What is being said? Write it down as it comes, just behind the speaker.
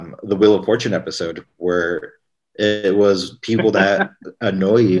the Wheel of Fortune episode where it was people that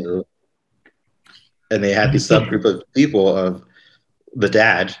annoy you, and they had this subgroup of people of the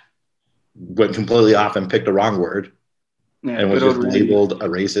dad went completely off and picked the wrong word and was just labeled a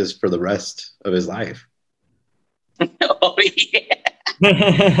racist for the rest of his life. Oh yeah.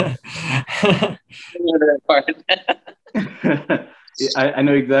 I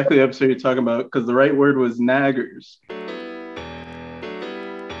know exactly the episode you're talking about because the right word was naggers.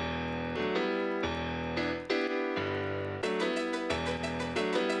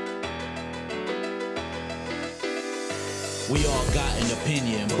 We all got an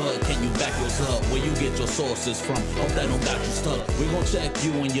opinion, but can you back yours up? Where you get your sources from? Hope that don't got you stuck. We gon' check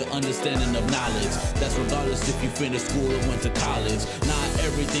you and your understanding of knowledge. That's regardless if you finished school or went to college. Not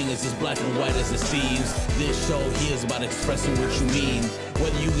everything is as black and white as it seems. This show here is about expressing what you mean.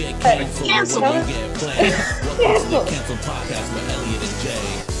 Whether you get canceled or whether you get played. Welcome to the Cancel Podcast with Elliot and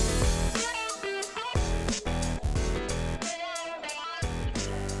Jay.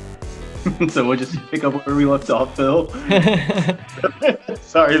 So we'll just pick up where we left off, Phil.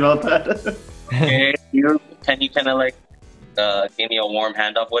 Sorry about that. Okay, can you kind of like give me a warm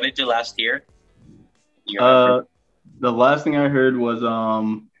handoff? What did you last hear? The last thing I heard was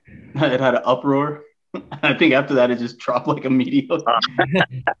it had an uproar. I think after that it just dropped like immediately.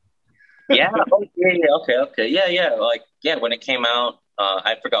 Yeah. Oh, yeah. Okay. Yeah. When it came out,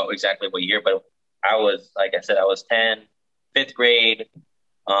 I forgot exactly what year, but I was, like I said, I was 10, fifth grade.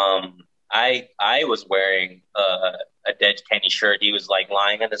 I was wearing a Dead Kenny shirt. He was like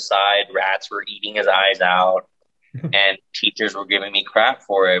lying on the side. Rats were eating his eyes out, and teachers were giving me crap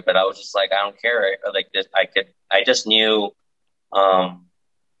for it. But I was just like, I don't care. Like this, I just knew from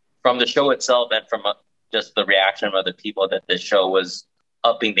the show itself and from just the reaction of other people that this show was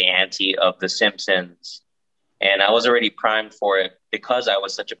upping the ante of The Simpsons, and I was already primed for it because I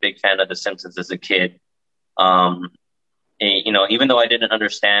was such a big fan of The Simpsons as a kid. You know, even though I didn't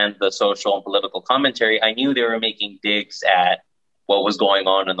understand the social and political commentary, I knew they were making digs at what was going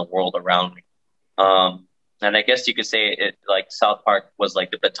on in the world around me. And I guess you could say it like South Park was like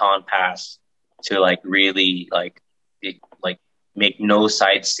the baton pass to like really like make no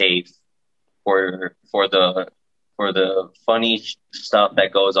side safe for the funny stuff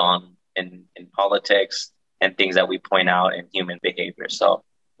that goes on in politics and things that we point out in human behavior. So,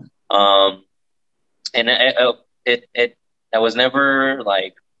 and I was never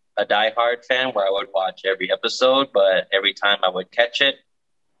like a diehard fan where I would watch every episode, but every time I would catch it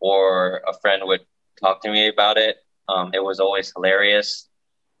or a friend would talk to me about it, it was always hilarious.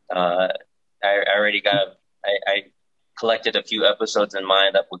 I collected a few episodes in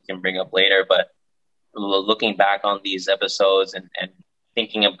mind that we can bring up later, but looking back on these episodes and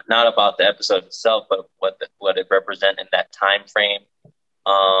thinking of not about the episode itself, but what it represented in that time frame.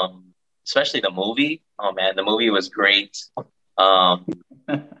 Especially the movie. Oh man, the movie was great.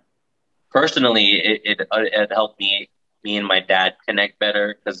 Personally, it helped me and my dad connect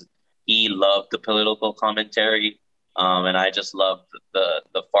better because he loved the political commentary, and I just loved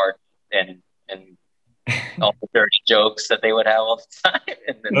the fart and all the dirty jokes that they would have all the time.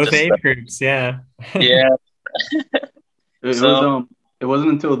 And both age groups, yeah. Yeah. It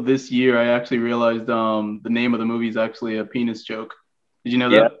wasn't until this year I actually realized the name of the movie is actually a penis joke. Did you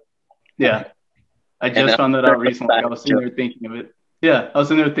know that? Yeah. I just found that out recently. I was sitting there thinking of it. Yeah, I was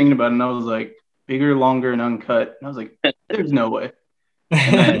sitting there thinking about it, and I was like, bigger, longer, and uncut. And I was like, there's no way.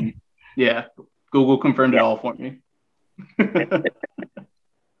 And then, yeah, Google confirmed it all for me.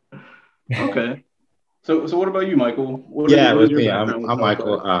 Okay. So what about you, Michael? With me, I'm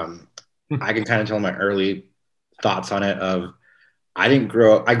Michael. I can kind of tell my early thoughts on it of I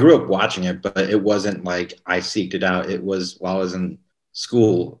grew up watching it, but it wasn't like I seeked it out. It was while I was in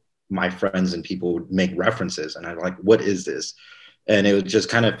school, my friends and people would make references and I'm like, what is this? And it just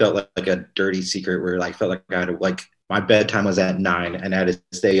kind of felt like a dirty secret where I felt like I had to, like, my bedtime was at 9 and I had to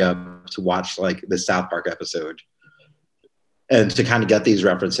stay up to watch like the South Park episode and to kind of get these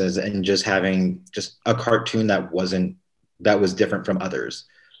references and just having just a cartoon that was different from others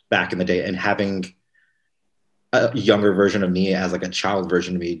back in the day and having a younger version of me as like a child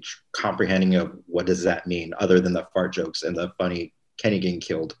version of me comprehending of what does that mean other than the fart jokes and the funny Kenny getting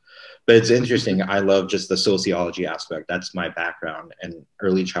killed. But it's interesting. I love just the sociology aspect. That's my background and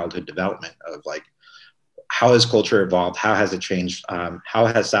early childhood development of like, how has culture evolved? How has it changed? How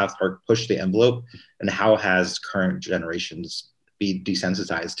has South Park pushed the envelope? And how has current generations be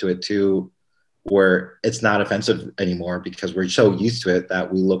desensitized to it too, where it's not offensive anymore because we're so used to it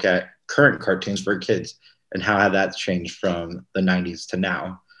that we look at current cartoons for kids and how that changed from the 90s to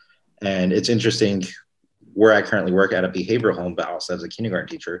now. And it's interesting where I currently work at a behavioral home, but also as a kindergarten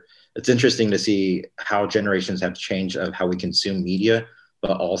teacher, it's interesting to see how generations have changed of how we consume media,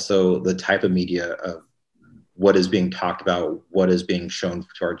 but also the type of media of what is being talked about, what is being shown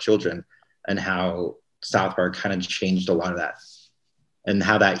to our children, and how South Park kind of changed a lot of that, and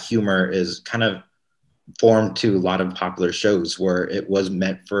how that humor is kind of formed to a lot of popular shows where it was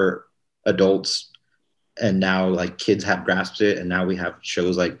meant for adults, and now like kids have grasped it, and now we have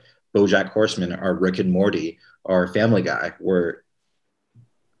shows like BoJack Horseman or Rick and Morty or Family Guy, where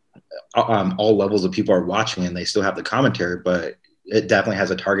all levels of people are watching and they still have the commentary, but it definitely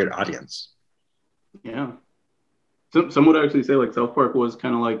has a target audience. Yeah. Some would actually say like South Park was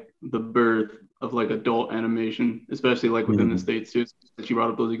kind of like the birth of like adult animation, especially like within the States too, that you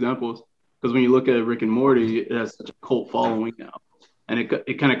brought up those examples. Because when you look at Rick and Morty, it has such a cult following now. And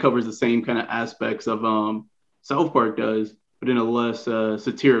it kind of covers the same kind of aspects of South Park does, but in a less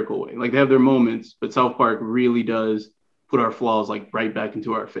satirical way. Like they have their moments, but South Park really does put our flaws like right back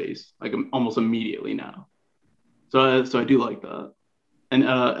into our face, like almost immediately now. So I do like that. And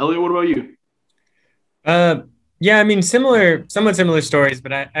Elliot, what about you? Yeah, I mean, somewhat similar stories,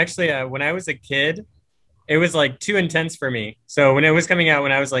 but I actually, when I was a kid, it was like too intense for me. So when it was coming out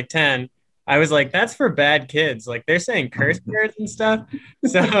when I was like 10, I was like, that's for bad kids. Like they're saying curse words and stuff.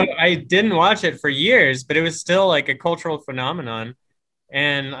 So I didn't watch it for years, but it was still like a cultural phenomenon.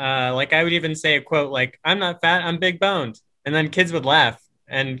 And like I would even say a quote like, I'm not fat, I'm big boned. And then kids would laugh.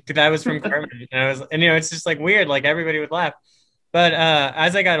 And that was from Carmen. And it's just like weird, like everybody would laugh. But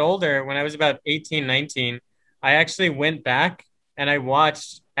as I got older, when I was about 18, 19, I actually went back and I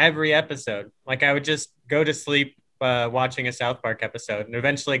watched every episode. Like I would just go to sleep watching a South Park episode, and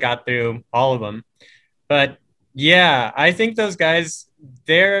eventually got through all of them. But yeah, I think those guys,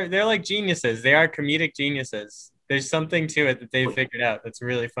 they're like geniuses. They are comedic geniuses. There's something to it that they've figured out that's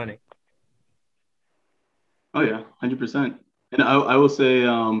really funny. Oh yeah, 100%. And I will say,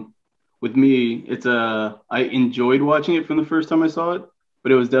 with me, it's I enjoyed watching it from the first time I saw it,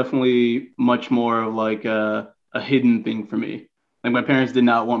 but it was definitely much more of like a hidden thing for me. Like my parents did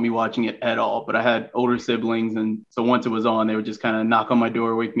not want me watching it at all, but I had older siblings, and so once it was on, they would just kind of knock on my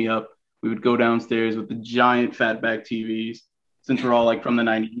door, wake me up. We would go downstairs with the giant fatback TVs. Since we're all like from the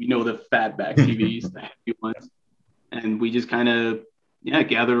 90s, we know the fatback TVs, the heavy ones, and we just kind of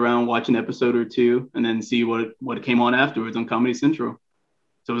gathered around, watch an episode or two, and then see what came on afterwards on Comedy Central.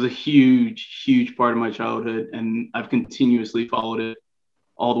 So it was a huge, huge part of my childhood, and I've continuously followed it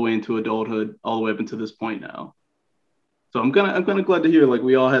all the way into adulthood, all the way up until this point now. So I'm kind of glad to hear like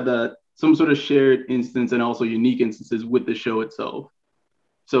we all had that some sort of shared instance and also unique instances with the show itself.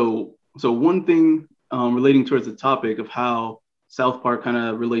 So one thing relating towards the topic of how South Park kind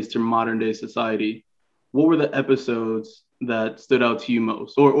of relates to modern day society, what were the episodes that stood out to you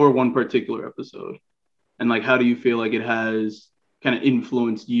most, or one particular episode, and like how do you feel like it has kind of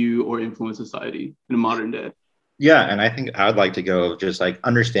influenced you or influenced society in a modern day? Yeah, and I think I would like to go just like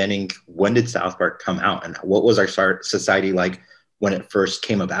understanding when did South Park come out and what was our society like when it first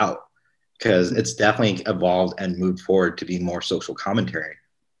came about, because it's definitely evolved and moved forward to be more social commentary.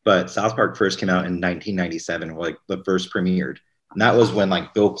 But South Park first came out in 1997, like the first premiered, and that was when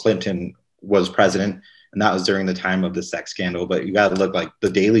like Bill Clinton was president, and that was during the time of the sex scandal. But you got to look like The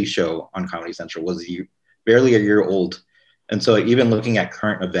Daily Show on Comedy Central was barely a year old, and so like, even looking at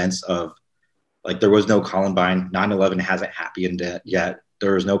current events of like there was no Columbine, 9/11 hasn't happened yet.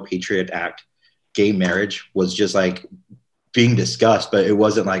 There was no Patriot Act. Gay marriage was just like being discussed, but it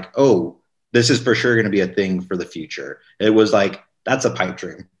wasn't like, oh, this is for sure going to be a thing for the future. It was like, that's a pipe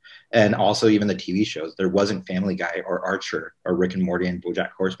dream. And also even the TV shows, there wasn't Family Guy or Archer or Rick and Morty and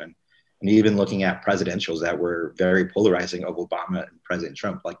BoJack Horseman. And even looking at presidentials that were very polarizing of Obama and President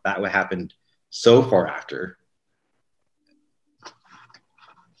Trump, like that would happen so far after.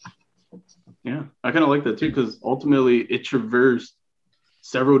 Yeah, I kind of like that too, because ultimately it traversed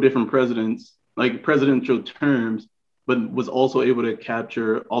several different presidents, like presidential terms, but was also able to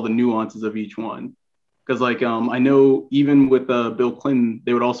capture all the nuances of each one. Because like I know even with Bill Clinton,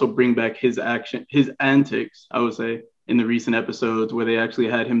 they would also bring back his antics, I would say, in the recent episodes where they actually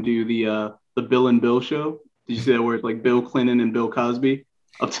had him do the Bill and Bill show. Did you see that where it's like Bill Clinton and Bill Cosby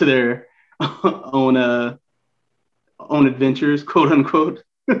up to their own adventures, quote unquote?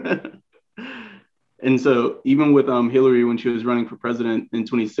 And so even with Hillary when she was running for president in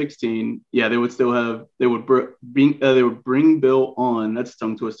 2016, they would bring Bill on, that's a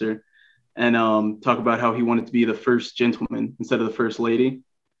tongue twister, and talk about how he wanted to be the first gentleman instead of the first lady.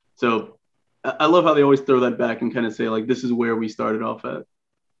 So I love how they always throw that back and kind of say like, this is where we started off at.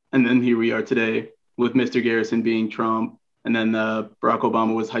 And then here we are today with Mr. Garrison being Trump, and then Barack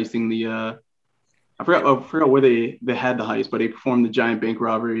Obama was heisting the I forgot where they had the heist, but they performed the giant bank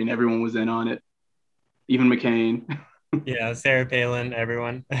robbery and everyone was in on it, even McCain. Yeah, Sarah Palin,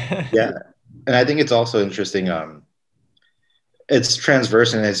 everyone. Yeah, and I think it's also interesting. It's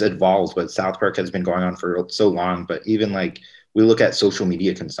transverse and it's evolved, but South Park has been going on for so long. But even like we look at social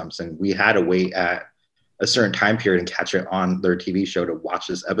media consumption, we had to wait at a certain time period and catch it on their TV show to watch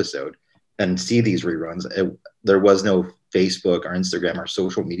this episode and see these reruns. There was no Facebook or Instagram or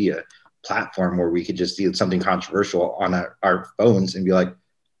social media platform where we could just see something controversial on our phones and be like,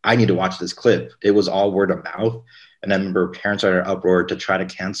 I need to watch this clip. It was all word of mouth. And I remember parents are in an uproar to try to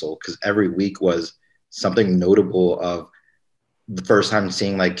cancel because every week was something notable of the first time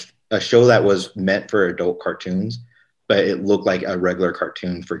seeing like a show that was meant for adult cartoons, but it looked like a regular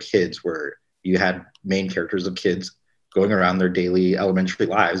cartoon for kids where you had main characters of kids going around their daily elementary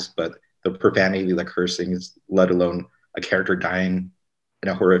lives, but the profanity, the cursing, let alone a character dying in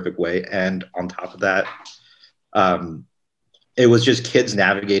a horrific way. And on top of that, um, it was just kids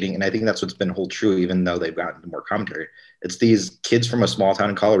navigating. And I think that's what's been hold true, even though they've gotten more commentary. It's these kids from a small town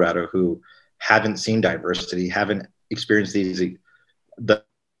in Colorado who haven't seen diversity, haven't experienced the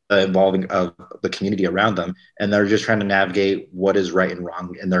evolving of the community around them, and they're just trying to navigate what is right and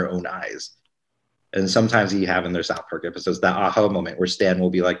wrong in their own eyes. And sometimes you have in their South Park episodes that aha moment where Stan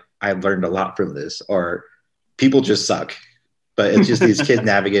will be like, I learned a lot from this, or people just suck. But it's just these kids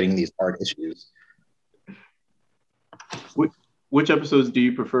navigating these hard issues. Which episodes do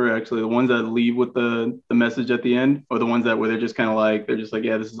you prefer, actually? The ones that leave with the message at the end, or the ones that where they're just kind of like, they're just like,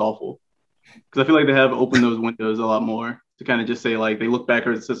 yeah, this is awful? Because I feel like they have opened those windows a lot more to kind of just say, like, they look back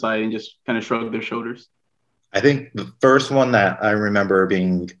at society and just kind of shrug their shoulders. I think the first one that I remember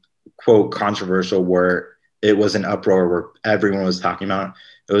being, quote, controversial, where it was an uproar where everyone was talking about,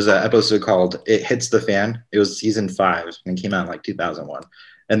 it was an episode called It Hits the Fan. It was season 5 and it came out in like 2001.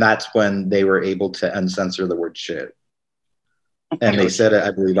 And that's when they were able to uncensor the word shit. And they said it,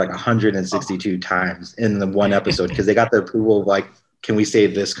 I believe, like 162 times in the one episode because they got the approval of like, can we say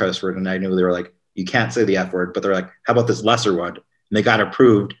this curse word? And I knew they were like, you can't say the F word, but they're like, how about this lesser one? And they got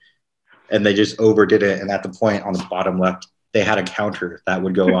approved and they just overdid it. And at the point on the bottom left, they had a counter that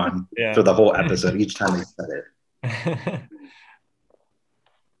would go on for the whole episode each time they said it.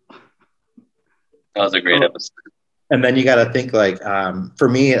 That was a great episode. And then you got to think like, for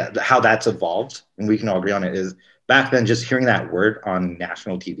me, how that's evolved, and we can all agree on it, is back then just hearing that word on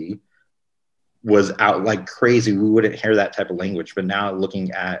national TV was out like crazy. We wouldn't hear that type of language. But now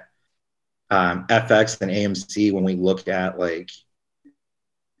looking at FX and AMC, when we look at like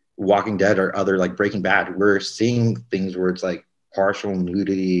Walking Dead or other like Breaking Bad, we're seeing things where it's like partial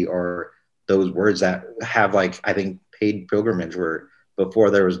nudity or those words that have like, I think, paid pilgrimage where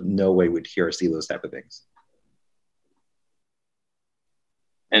before there was no way we'd hear or see those type of things.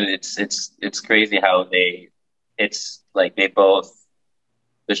 And it's crazy how it's like the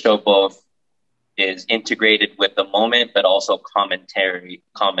show both is integrated with the moment, but also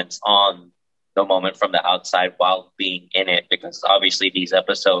comments on the moment from the outside while being in it, because obviously these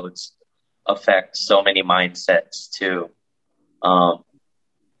episodes affect so many mindsets too.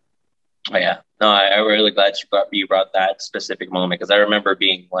 Yeah, no, I'm really glad you brought that specific moment, because I remember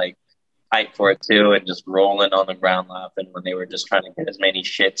being like hyped for it too and just rolling on the ground laughing when they were just trying to get as many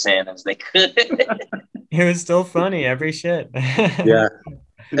shits in as they could. It was still funny, every shit. Yeah.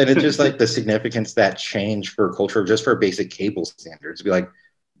 And it's just like the significance that change for culture, just for basic cable standards. Be like,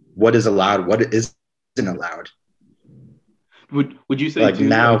 what is allowed? What isn't allowed? Would you say like too,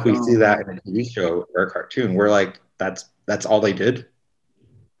 now like, if we see that in a TV show or a cartoon, we're like, that's all they did?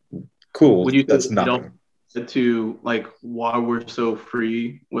 Cool. Would you That's say nothing. to like why we're so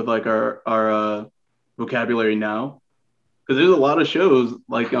free with like our vocabulary now? Because there's a lot of shows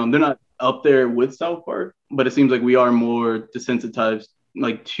like they're not up there with South Park, but it seems like we are more desensitized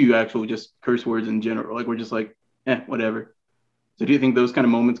like to actual just curse words in general. Like we're just like, whatever. So do you think those kind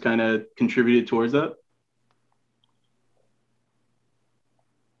of moments kind of contributed towards that?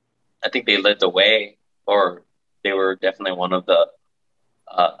 I think they led the way, or they were definitely one of the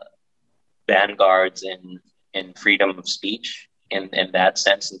vanguards in freedom of speech in that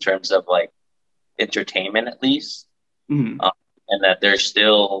sense, in terms of like entertainment, at least. Mm-hmm. And that they're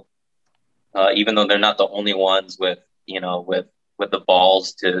still, even though they're not the only ones with the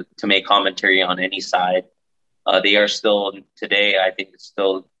balls to make commentary on any side, they are still today, I think, it's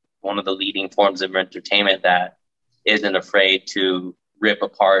still one of the leading forms of entertainment that isn't afraid to rip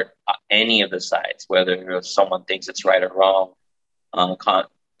apart any of the sides, whether someone thinks it's right or wrong.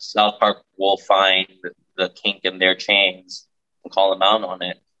 South Park will find the kink in their chains and call them out on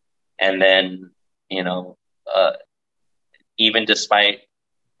it. And then, even despite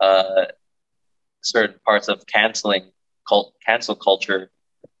certain parts of cancel culture,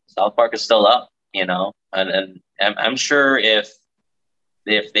 South Park is still up, you know, and I'm sure if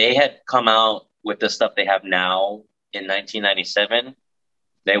they had come out with the stuff they have now in 1997,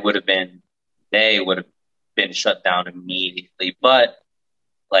 they would have been shut down immediately. But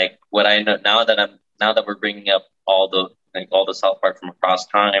like what I know now that we're bringing up all the South Park from across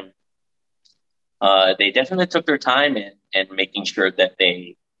time, they definitely took their time in making sure that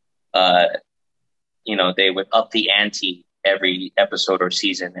they, they would up the ante every episode or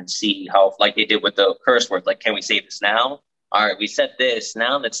season and see how, like they did with the curse word, like, can we say this now? All right, we said this.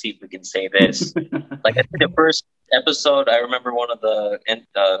 Now let's see if we can say this. Like I think the first episode, I remember one of the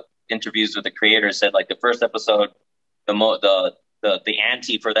interviews with the creator said, like the first episode, the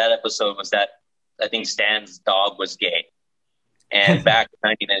ante for that episode was that I think Stan's dog was gay. And back in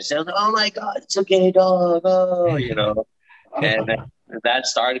 1997, oh my God, it's a gay dog, oh, you know. And that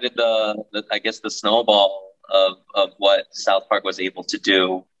started I guess the snowball of what South Park was able to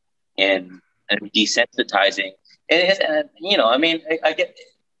do in desensitizing. And you know, I mean,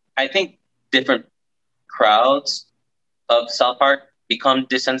 I think different crowds of South Park become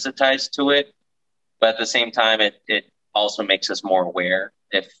desensitized to it, but at the same time, it also makes us more aware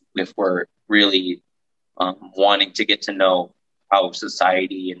if we're really wanting to get to know how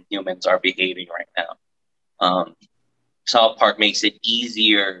society and humans are behaving right now. South Park makes it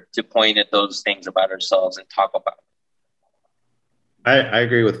easier to point at those things about ourselves and talk about it. I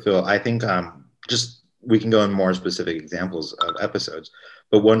agree with Phil. I think just we can go in more specific examples of episodes,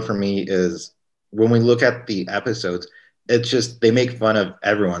 but one for me is when we look at the episodes, it's just they make fun of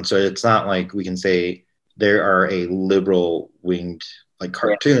everyone. So it's not like we can say there are a liberal winged like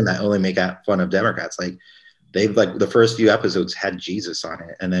cartoon that only make fun of Democrats. Like they've like the first few episodes had Jesus on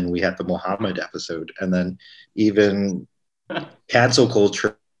it, and then we had the Muhammad episode, and then even cancel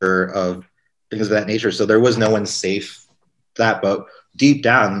culture of things of that nature. So there was no one safe that, but deep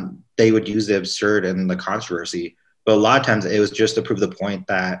down they would use the absurd and the controversy. But a lot of times it was just to prove the point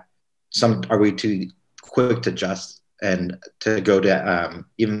that are we too quick to just and to go to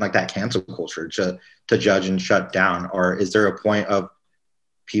even like that cancel culture to judge and shut down, or is there a point of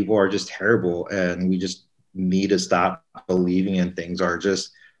people are just terrible and we just need to stop believing in things, or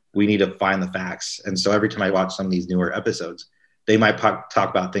just we need to find the facts? And so every time I watch some of these newer episodes, they might talk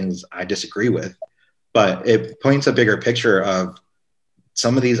about things I disagree with, but it points a bigger picture of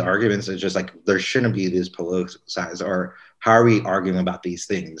some of these arguments is just like there shouldn't be this politicized, or how are we arguing about these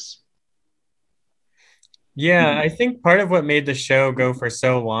things? Yeah, I think part of what made the show go for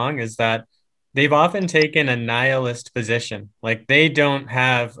so long is that they've often taken a nihilist position. Like they don't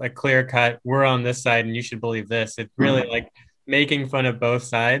have a clear cut, we're on this side and you should believe this. It's really like making fun of both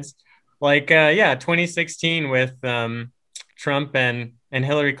sides. Like, 2016 with Trump and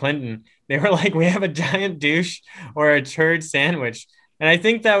Hillary Clinton, they were like, we have a giant douche or a turd sandwich. And I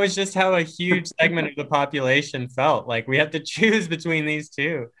think that was just how a huge segment of the population felt. Like we have to choose between these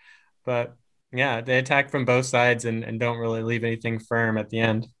two. But yeah, they attack from both sides and don't really leave anything firm at the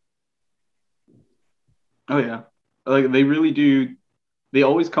end. Oh yeah, like they really do. They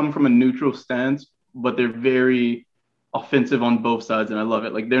always come from a neutral stance, but they're very offensive on both sides, and I love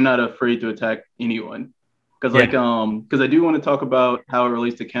it. Like they're not afraid to attack anyone. Because because I do want to talk about how it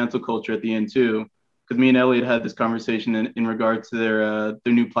relates to cancel culture at the end too. Because me and Elliot had this conversation in regards to their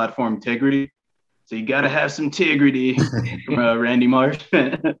new platform, Integrity. So you got to have some integrity from Randy Marsh.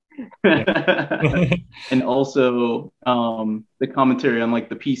 And also the commentary on like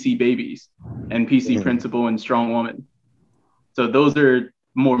the PC babies and PC principal and strong woman. So those are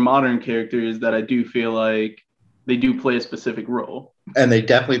more modern characters that I do feel like they do play a specific role. And they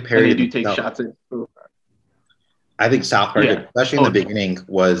definitely parody. And they do take shots at. I think South Park, especially in the beginning,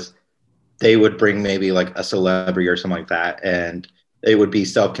 was they would bring maybe like a celebrity or something like that, and they would be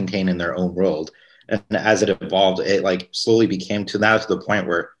self-contained in their own world. And as it evolved, it like slowly became to the point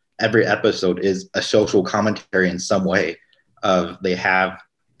where every episode is a social commentary in some way. They have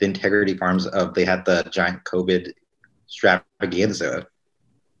the Integrity Farms they had the giant COVID extravaganza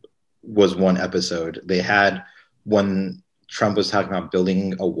was one episode. They had when Trump was talking about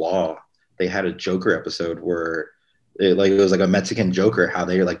building a wall, they had a Joker episode where it was like a Mexican Joker, how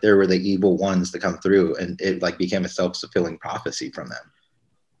they were the evil ones to come through, and it like became a self-fulfilling prophecy from them.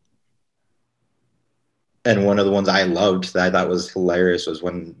 And one of the ones I loved that I thought was hilarious was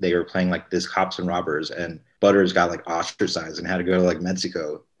when they were playing like this cops and robbers, and Butters got like ostracized and had to go to like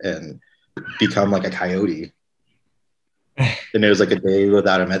Mexico and become like a coyote. And it was like a day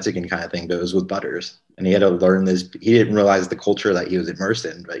without a Mexican kind of thing, but it was with Butters. And he had to learn this. He didn't realize the culture that he was immersed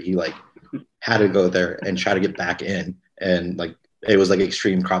in, but he like had to go there and try to get back in. And like, it was like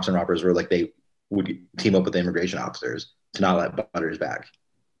extreme cops and robbers where like they would team up with the immigration officers to not let Butters back.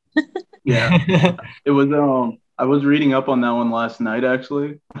 Yeah, it was. I was reading up on that one last night.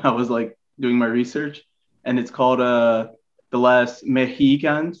 Actually, I was like doing my research, and it's called The Last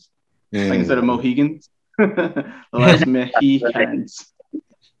Mexicans, like instead of Mohegans, The Last Mexicans.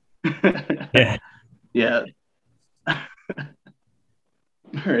 Yeah. Yeah. All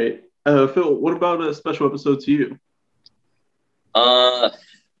right. Phil, what about a special episode to you?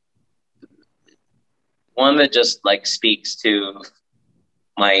 One that just like speaks to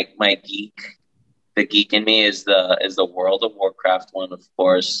my the geek in me is the World of Warcraft one, of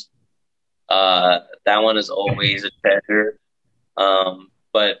course. That one is always a treasure.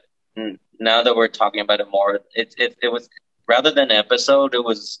 But now that we're talking about it more, it was rather than episode, it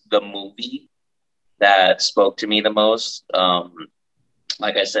was the movie that spoke to me the most.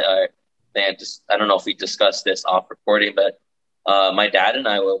 Like I said, I don't know if we discussed this off recording, but my dad and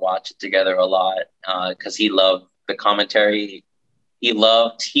I would watch it together a lot because he loved the commentary. He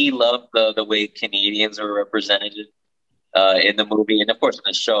loved the way Canadians were represented in the movie and of course in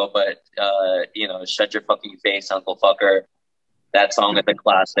the show. But shut your fucking face, Uncle Fucker. That song is a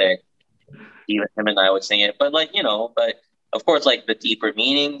classic. Even him and I would sing it, but but of course, like the deeper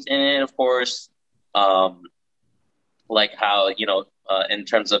meanings in it, of course, like how in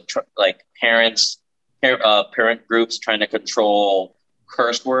terms of like parent groups trying to control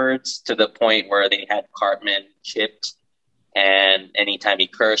curse words to the point where they had Cartman chipped, and anytime he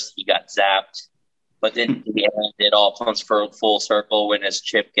cursed, he got zapped. But then in the end, it all comes full circle when his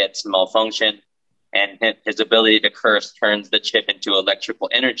chip gets malfunctioned, and his ability to curse turns the chip into electrical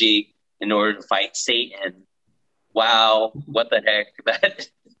energy in order to fight Satan. Wow, what the heck?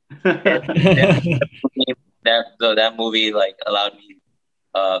 That movie like allowed me,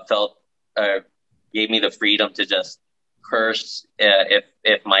 gave me the freedom to just curse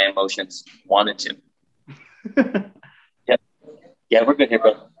if my emotions wanted to. Yeah, we're good here,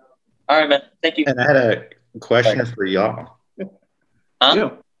 bro. All right, man. Thank you. And I had a question for y'all. Yeah.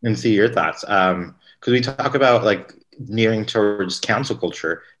 And see your thoughts. Because we talk about like nearing towards cancel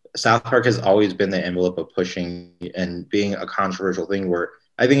culture. South Park has always been the envelope of pushing and being a controversial thing where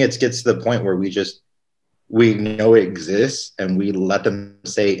I think it gets to the point where we know it exists and we let them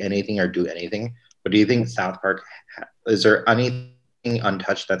say anything or do anything. But do you think South Park, is there anything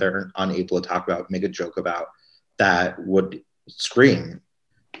untouched that they're unable to talk about, make a joke about that would scream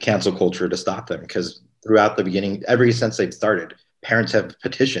cancel culture to stop them? Because throughout the beginning, ever since they've started, parents have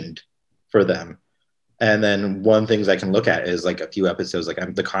petitioned for them. And then one things I can look at is like a few episodes,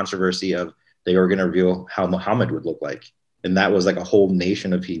 like the controversy of they were going to reveal how Muhammad would look like. And that was like a whole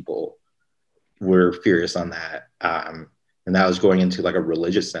nation of people were furious on that. And that was going into like a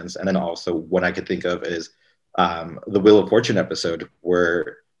religious sense. And then also what I could think of is the Wheel of Fortune episode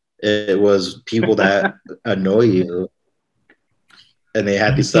where it was people that annoy you. And they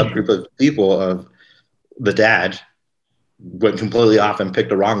had this subgroup of people of the dad went completely off and picked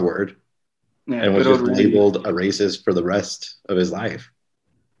the wrong word. Yeah, and was just labeled a racist for the rest of his life.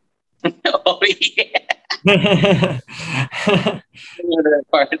 Oh, yeah.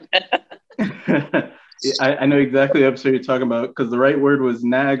 I know exactly the episode you're talking about because the right word was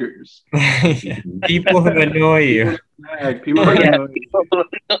naggers. People who annoy you. People who annoy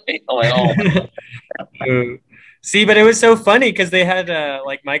you. See, but it was so funny because they had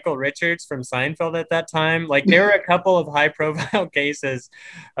like Michael Richards from Seinfeld at that time. Like there were a couple of high-profile cases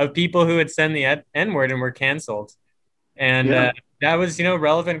of people who would send the N-word and were canceled, and that was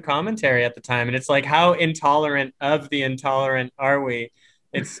relevant commentary at the time. And it's like, how intolerant of the intolerant are we?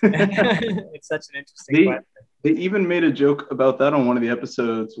 It's it's such an interesting question. They even made a joke about that on one of the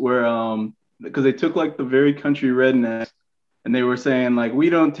episodes where because they took like the very country redneck. And they were saying, like,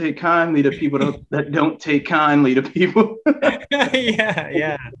 we don't take kindly to people that don't take kindly to people.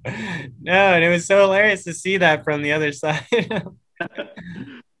 Yeah. No, and it was so hilarious to see that from the other side.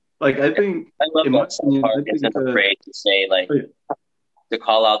 Like, I think... I love that South Park isn't afraid to say, like, to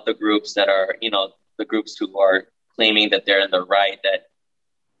call out the groups that are, the groups who are claiming that they're in the right, that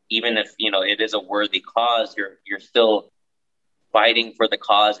even if, it is a worthy cause, you're still fighting for the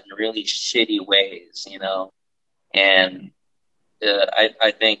cause in really shitty ways, And...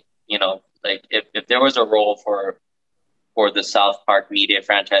 I think, like if there was a role for the South Park media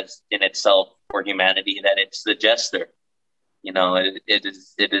franchise in itself for humanity, that it's the jester. It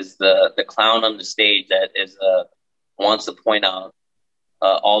is the clown on the stage that is wants to point out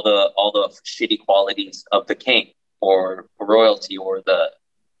all the shitty qualities of the king or royalty or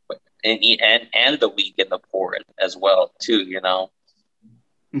and the weak and the poor as well too.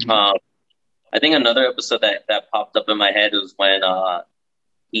 Mm-hmm. I think another episode that popped up in my head was when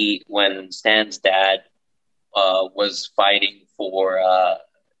when Stan's dad was fighting for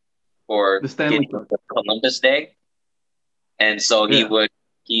The Stanley Cup. Columbus Day, and so Yeah.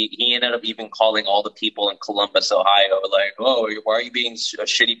 he ended up even calling all the people in Columbus, Ohio, like, "Oh, why are you being a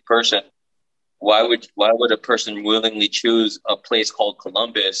shitty person? Why would a person willingly choose a place called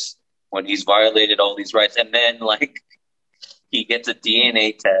Columbus when he's violated all these rights?" And then like he gets a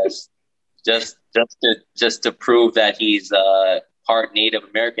DNA test just to prove that he's part Native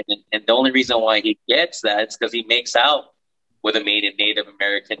American, and the only reason why he gets that is because he makes out with a Native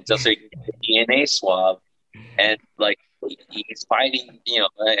American just so he can get the DNA swab, and like he's fighting.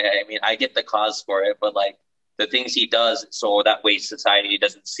 I mean, I get the cause for it, but like the things he does, so that way society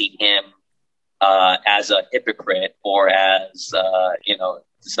doesn't see him as a hypocrite or as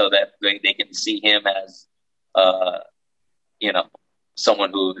so that they can see him as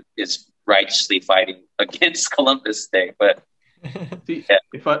someone who is righteously fighting against Columbus Day. But see, yeah.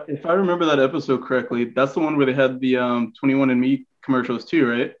 If I remember that episode correctly, that's the one where they had the 21andMe commercials too,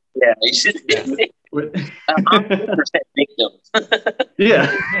 right? Yeah, you should. 100% victims.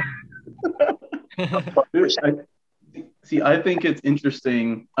 Yeah. I think it's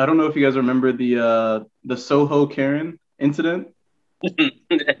interesting. I don't know if you guys remember the Soho Karen incident.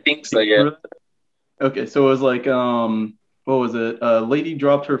 I think so, yeah. Okay, so it was like what was it? A lady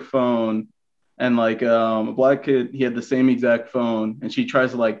dropped her phone, and like a black kid, he had the same exact phone, and she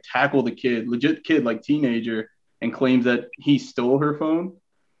tries to like tackle the kid, legit kid, like teenager, and claims that he stole her phone.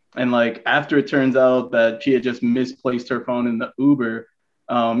 And like after it turns out that she had just misplaced her phone in the Uber,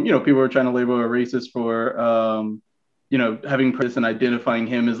 people were trying to label her racist for having this and identifying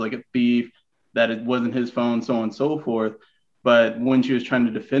him as like a thief, that it wasn't his phone, so on and so forth. But when she was trying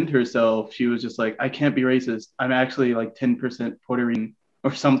to defend herself, she was just like, I can't be racist. I'm actually like 10% Puerto Rican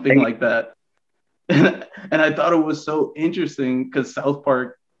or something like that. And I thought it was so interesting because South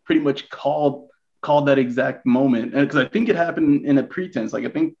Park pretty much called that exact moment. And because I think it happened in a pretense, like I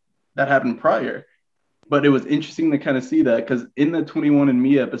think that happened prior. But it was interesting to kind of see that because in the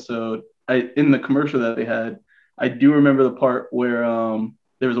 21andMe episode, in the commercial that they had, I do remember the part where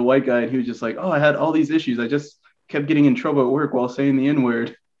there was a white guy and he was just like, oh, I had all these issues. I just kept getting in trouble at work while saying the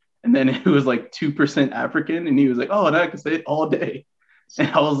N-word. And then it was like 2% African. And he was like, oh, and I can say it all day. And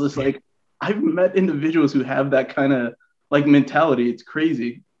I was just like, I've met individuals who have that kind of like mentality. It's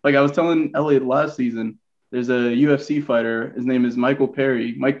crazy. Like I was telling Elliot last season, there's a UFC fighter. His name is Mike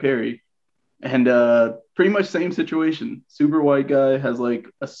Perry. And pretty much same situation. Super white guy, has like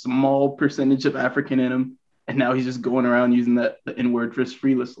a small percentage of African in him. And now he's just going around using the N-word just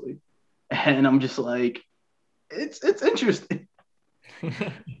freelessly. And I'm just like, it's interesting.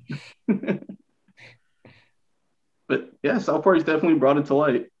 But yeah, South Park's definitely brought it to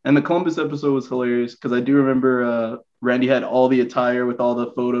light. And the Columbus episode was hilarious because I do remember Randy had all the attire with all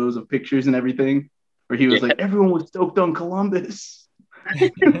the photos of pictures and everything, where he was like, everyone was stoked on Columbus.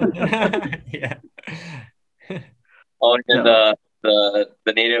 Yeah. Oh, and the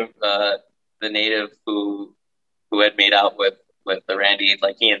native who had made out with the Randy,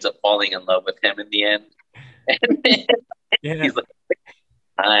 like he ends up falling in love with him in the end. Yeah. He's like,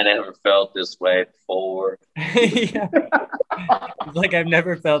 I never felt this way before. Yeah. Like I've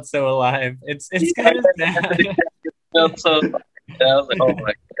never felt so alive. It's kind of sad. Felt so. I was like, oh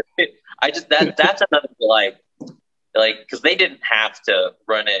my God. That's another like because they didn't have to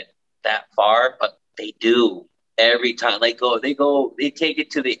run it that far, but they do every time. They take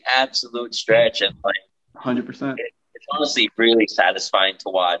it to the absolute stretch, and like 100%. It's honestly really satisfying to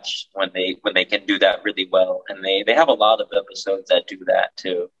watch when they can do that really well, and they have a lot of episodes that do that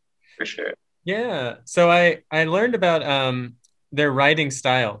too, for sure. Yeah. So I learned about their writing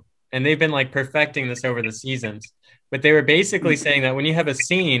style, and they've been like perfecting this over the seasons. But they were basically saying that when you have a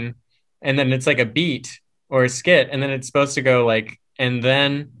scene and then it's like a beat or a skit, and then it's supposed to go like and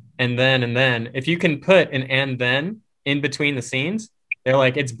then and then and then, if you can put an and then in between the scenes, they're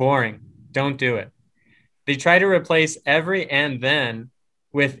like, it's boring. Don't do it. They try to replace every and then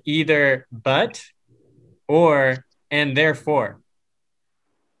with either but or and therefore.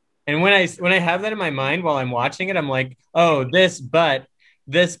 And when I have that in my mind while I'm watching it, I'm like, oh, this, but,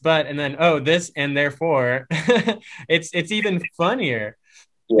 and then, oh, this, and therefore. It's even funnier.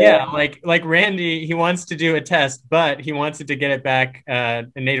 Yeah, like Randy, he wants to do a test, but he wants it to get it back a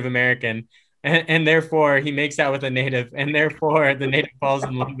Native American. And therefore he makes out with a native, and therefore the native falls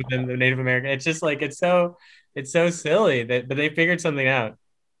in love with him, the Native American. It's just like it's so silly but they figured something out.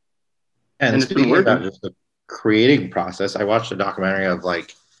 And speaking about just the creating process, I watched a documentary of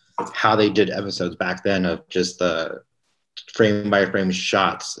like how they did episodes back then, of just the frame by frame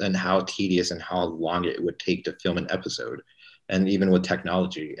shots and how tedious and how long it would take to film an episode. and even with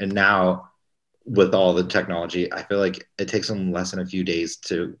technology. And now with all the technology, I feel like it takes them less than a few days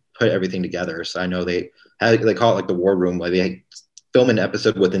to put everything together. So I know they call it like the war room, where they film an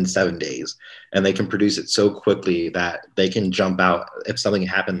episode within 7 days, and they can produce it so quickly that they can jump out. If something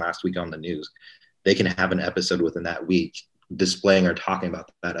happened last week on the news, they can have an episode within that week displaying or talking about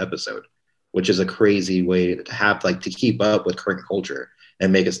that episode, which is a crazy way to have, like, to keep up with current culture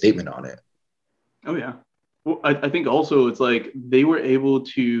and make a statement on it. Oh yeah. Well, I think also it's like they were able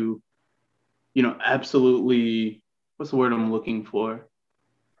to, absolutely, what's the word I'm looking for?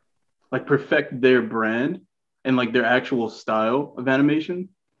 Like perfect their brand and like their actual style of animation.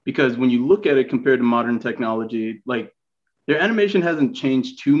 Because when you look at it compared to modern technology, like their animation hasn't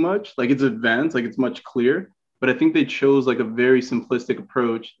changed too much. Like it's advanced, like it's much clearer. But I think they chose like a very simplistic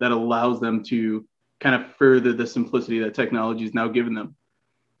approach that allows them to kind of further the simplicity that technology is now given them.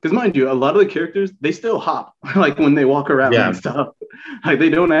 Because mind you, a lot of the characters, they still hop like when they walk around and stuff. Like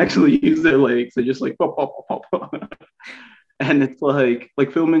they don't actually use their legs. They just like pop, pop, pop, pop. And it's like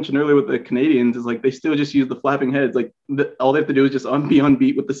Phil mentioned earlier with the Canadians, is like they still just use the flapping heads. Like all they have to do is just be on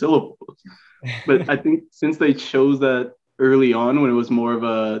beat with the syllables. But I think since they chose that early on, when it was more of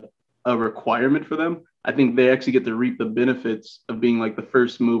a requirement for them, I think they actually get to reap the benefits of being like the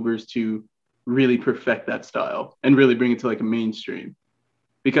first movers to really perfect that style and really bring it to like a mainstream.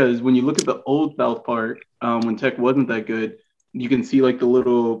 Because when you look at the old South Park, when tech wasn't that good, you can see like the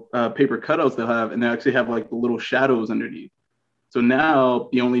little paper cutouts they'll have, and they actually have like the little shadows underneath. So now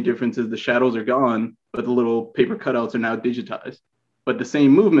the only difference is the shadows are gone, but the little paper cutouts are now digitized. But the same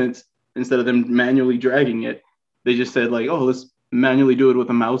movements, instead of them manually dragging it, they just said like, oh, let's manually do it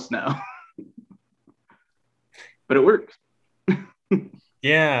with a mouse now. But it works.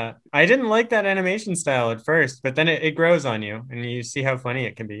 Yeah, I didn't like that animation style at first, but then it grows on you and you see how funny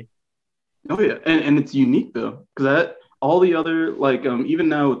it can be. Oh yeah, and it's unique though, because that all the other like even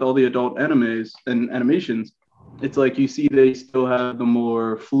now with all the adult animes and animations, it's like you see they still have the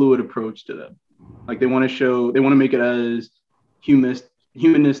more fluid approach to them. Like they want to make it as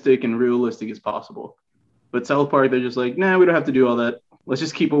humanistic and realistic as possible. But South Park, they're just like, nah, we don't have to do all that. Let's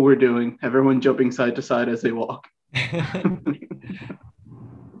just keep what we're doing. Have everyone jumping side to side as they walk.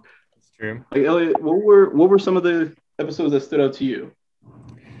 True. Like Elliot, what were some of the episodes that stood out to you?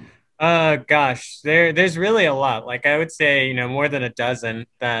 Gosh, there's really a lot. Like I would say, more than a dozen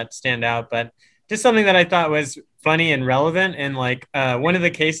that stand out, but just something that I thought was funny and relevant. And like one of the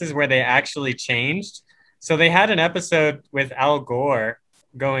cases where they actually changed. So they had an episode with Al Gore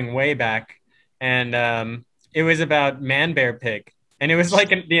going way back, and it was about Man Bear Pig. And it was like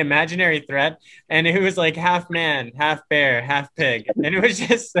the imaginary threat. And it was like half man, half bear, half pig. And it was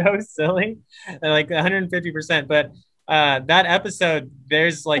just so silly, like 150%. But that episode,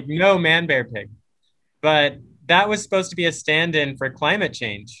 there's like no man bear pig. But that was supposed to be a stand-in for climate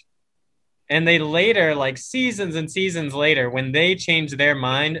change. And they later, like seasons and seasons later, when they changed their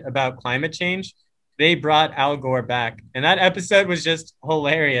mind about climate change, they brought Al Gore back. And that episode was just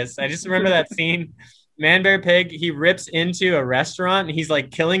hilarious. I just remember that scene. Man Bear Pig, he rips into a restaurant and he's like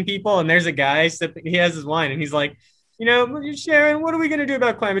killing people. And there's a guy sipping, he has his wine and he's like, Sharon, what are we going to do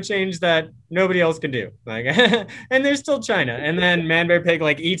about climate change that nobody else can do? Like, and there's still China. And then Man Bear Pig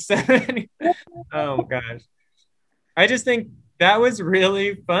like eats them. Oh gosh. I just think that was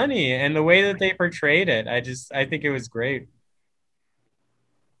really funny. And the way that they portrayed it, I think it was great.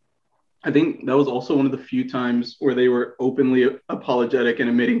 I think that was also one of the few times where they were openly apologetic and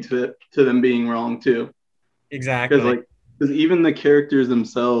admitting to them being wrong too. Exactly. Because even the characters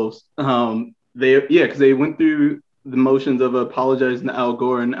themselves, because they went through the motions of apologizing to Al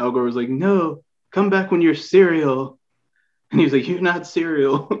Gore, and Al Gore was like, "No, come back when you're cereal," and he was like, "You're not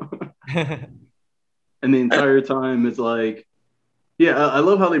cereal." And the entire time, it's like, yeah, I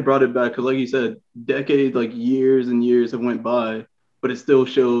love how they brought it back because, like you said, decades, like years and years have went by. But it still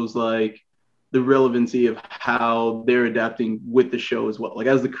shows like the relevancy of how they're adapting with the show as well. Like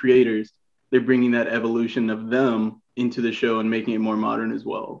as the creators, they're bringing that evolution of them into the show and making it more modern as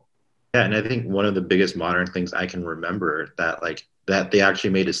well. Yeah, and I think one of the biggest modern things I can remember that they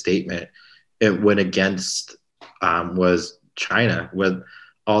actually made a statement, it went against was China, with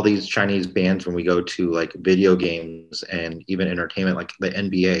all these Chinese bands. When we go to like video games and even entertainment, like the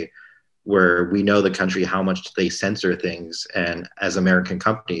NBA, where we know the country, how much they censor things. And as American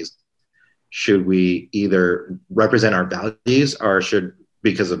companies, should we either represent our values or should,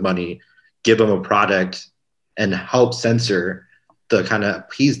 because of money, give them a product and help censor to kind of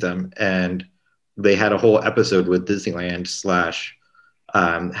appease them? And they had a whole episode with Disneyland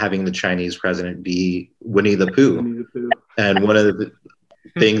 / having the Chinese president be Winnie the Pooh. And one of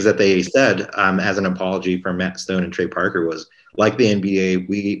things that they said as an apology from Matt Stone and Trey Parker was, like the NBA,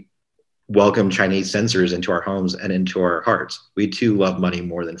 we welcome Chinese censors into our homes and into our hearts. We too love money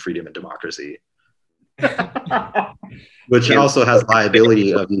more than freedom and democracy. Which also has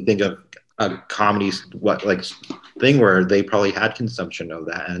liability of, you think of a comedy thing where they probably had consumption of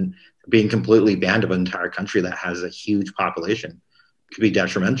that, and being completely banned of an entire country that has a huge population could be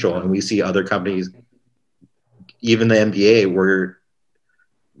detrimental. And we see other companies, even the NBA, where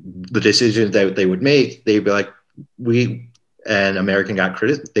the decisions that they would make, they'd be like, we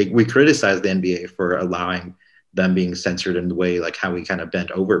criticized the NBA for allowing them being censored in the way, like how we kind of bent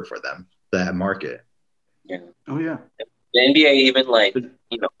over for them, that market. Yeah. Oh yeah. The NBA even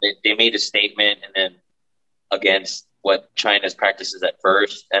they made a statement and then against what China's practices at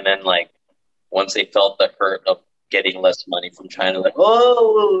first, and then once they felt the hurt of getting less money from China,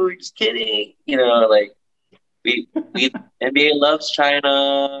 oh, we're just kidding, we NBA loves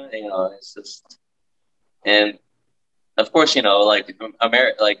China, it's just, and of course,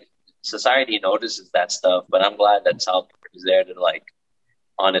 society notices that stuff, but I'm glad that South Park is there to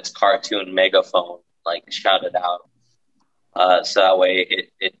on its cartoon megaphone, shout it out. So that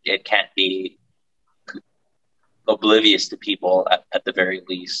way it can't be oblivious to people at the very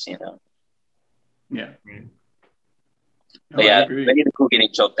least, Yeah. But yeah, Winnie the Pooh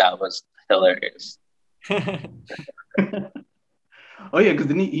getting choked out was hilarious. Oh yeah, because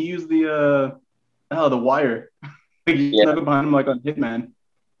he used the wire. He snuck up behind him like on Hitman.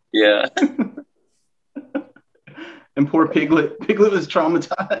 Yeah. And poor Piglet. Piglet was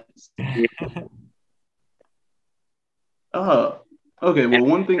traumatized. Okay. Well,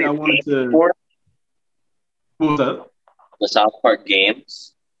 one thing I wanted to. What was that? The South Park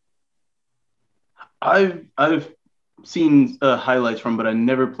games. I've seen highlights from, but I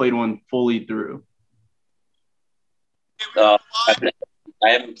never played one fully through. I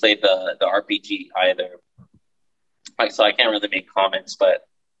haven't played the RPG either, so I can't really make comments. But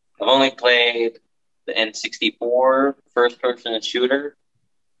I've only played the N64 first-person shooter,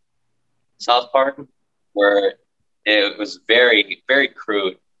 South Park, where it was very, very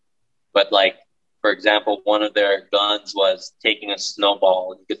crude. But for example, one of their guns was taking a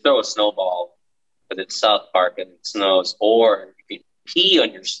snowball. You could throw a snowball, but it's South Park and it snows, or you could pee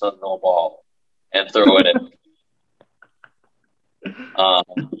on your snowball and throw it in.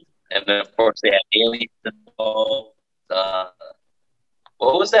 And then of course they had aliens involved.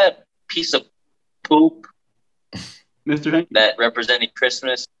 What was that piece of poop? Mr. Hanky. That represented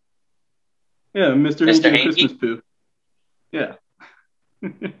Christmas. Yeah, Mr. Hanky. Christmas poo. Yeah. I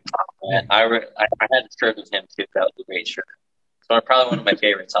had a shirt with him too. That was a great shirt. So probably one of my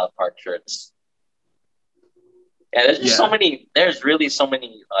favorite South Park shirts. Yeah, there's just so many. There's really so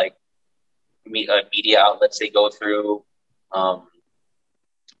many media outlets they go through.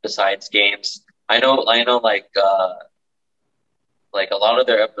 Besides games, I know, a lot of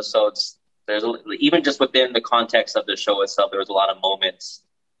their episodes. Even just within the context of the show itself, there was a lot of moments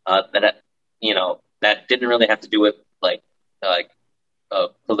that didn't really have to do with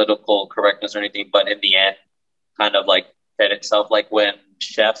political correctness or anything, but in the end, kind of fed itself. Like when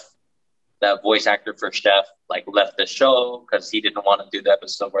Chef, that voice actor for Chef, left the show because he didn't want to do the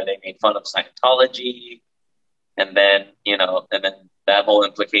episode where they made fun of Scientology, and then that whole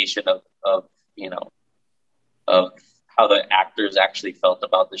implication of how the actors actually felt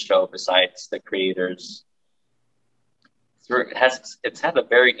about the show besides the creators. It's had a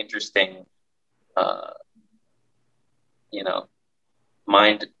very interesting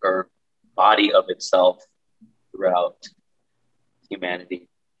mind or body of itself throughout humanity.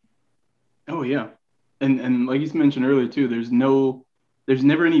 Oh yeah. And like you mentioned earlier too, there's never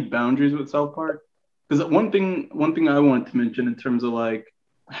any boundaries with South Park. Because one thing I wanted to mention in terms of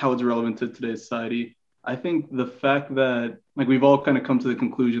how it's relevant to today's society, I think the fact that we've all kind of come to the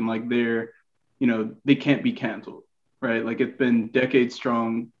conclusion they can't be canceled, right? It's been decades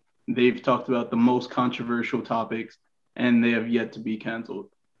strong. They've talked about the most controversial topics and they have yet to be canceled.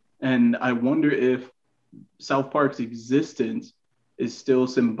 And I wonder if South Park's existence is still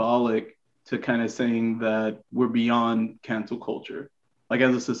symbolic to kind of saying that we're beyond cancel culture,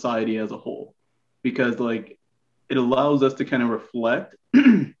 as a society as a whole. Because it allows us to kind of reflect,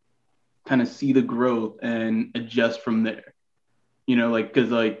 kind of see the growth and adjust from there.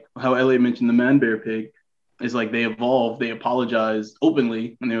 Because how Elliot mentioned the man bear pig is they evolved, they apologized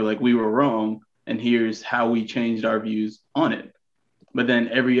openly, and they were we were wrong, and here's how we changed our views on it. But then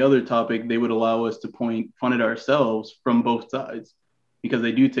every other topic, they would allow us to point fun at ourselves from both sides, because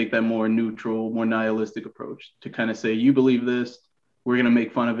they do take that more neutral, more nihilistic approach to kind of say, you believe this, we're going to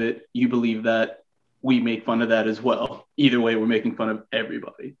make fun of it. You believe that, we make fun of that as well. Either way, we're making fun of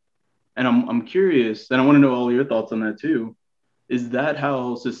everybody. And I'm curious, and I want to know all your thoughts on that too. Is that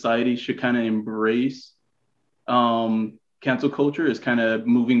how society should kind of embrace cancel culture, is kind of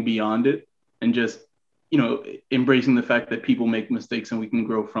moving beyond it and just, embracing the fact that people make mistakes and we can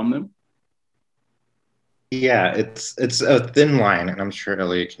grow from them? Yeah, it's a thin line, and I'm sure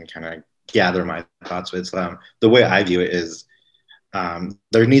Elliot can kind of gather my thoughts. With the way I view it is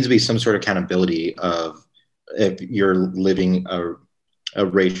there needs to be some sort of accountability of if you're living a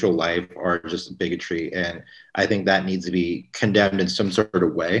racial life or just bigotry, and I think that needs to be condemned in some sort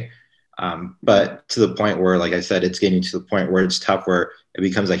of way. But to the point where, like I said, it's getting to the point where it's tough, where it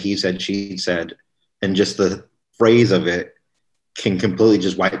becomes a he said, she said, and just the phrase of it can completely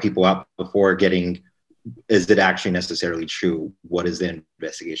just wipe people out before getting, is it actually necessarily true? What does the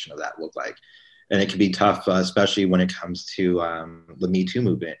investigation of that look like? And it can be tough, especially when it comes to the Me Too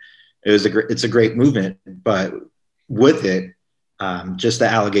movement. It's a great movement, but with it, just the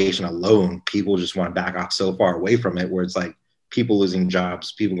allegation alone, people just want to back off so far away from it, where it's like people losing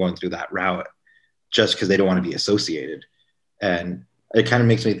jobs, people going through that route just because they don't want to be associated. And it kind of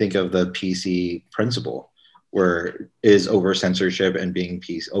makes me think of the PC principle, where is over censorship and being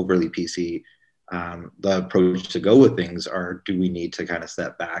overly PC the approach to go with things, or do we need to kind of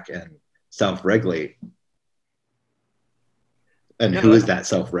step back and self-regulate? And who is that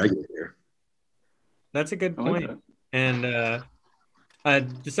self-regulator? That's a good point. And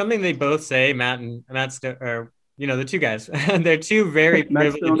something they both say, Matt and or the two guys, they're two very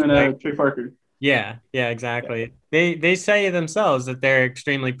Matt Stone and Trey Parker. Yeah, exactly. Yeah. They say themselves that they're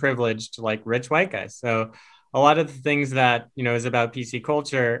extremely privileged, like rich white guys. So a lot of the things that is about PC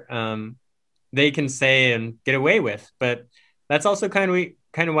culture, they can say and get away with. But that's also kind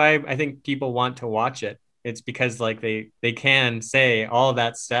of why I think people want to watch it. It's because like they can say all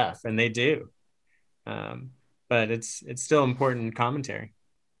that stuff, and they do. But it's still important commentary.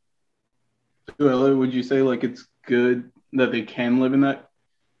 So, would you say like it's good that they can live in that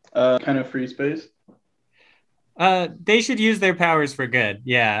kind of free space? They should use their powers for good.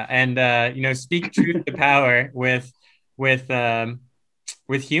 Yeah, and speak truth to power with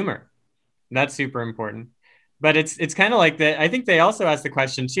humor. That's super important. But it's kind of like that. I think they also ask the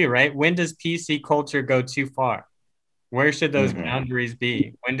question too, right? When does PC culture go too far? Where should those boundaries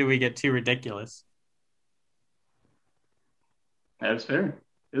be? When do we get too ridiculous? That's fair.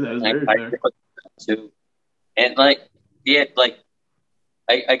 Yeah, that is very fair. Too. And I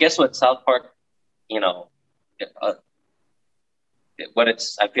guess what South Park, I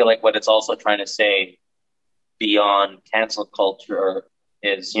feel like what it's also trying to say beyond cancel culture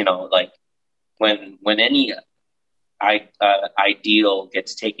is, when any ideal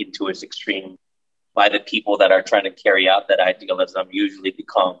gets taken to its extreme by the people that are trying to carry out that idealism, usually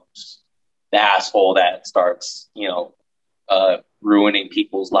becomes the asshole that starts, ruining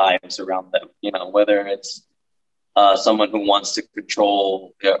people's lives around them. Whether it's someone who wants to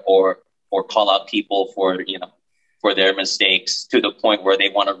control or call out people for their mistakes to the point where they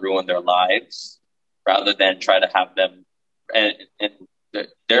want to ruin their lives, rather than try to have them. And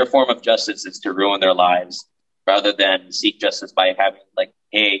their form of justice is to ruin their lives, rather than seek justice by having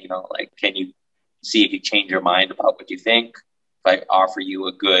hey, can you see if you change your mind about what you think? If I offer you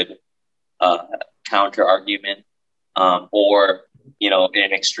a good counter argument, or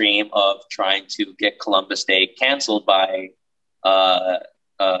an extreme of trying to get Columbus Day canceled by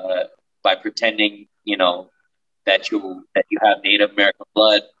pretending that you have Native American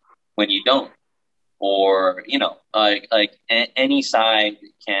blood when you don't, or any side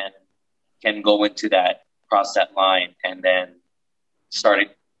can go into that, cross that line, and then started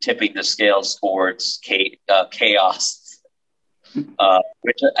tipping the scales towards chaos,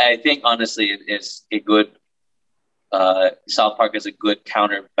 which I think honestly is a good. South Park is a good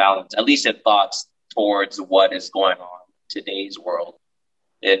counterbalance, at least in thoughts, towards what is going on in today's world.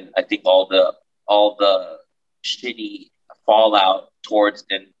 And I think all the shitty fallout towards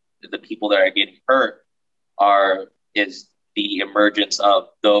the people that are getting hurt is the emergence of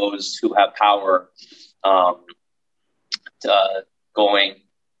those who have power,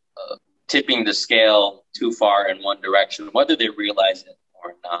 tipping the scale too far in one direction, whether they realize it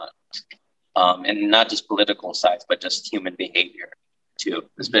or not. And not just political sides, but just human behavior too.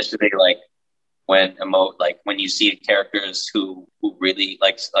 Especially when you see characters who really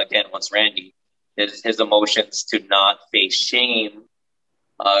again, once Randy, his emotions to not face shame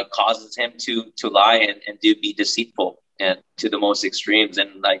causes him to lie and to be deceitful and to the most extremes.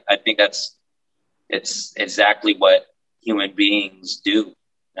 And I think it's exactly what human beings do.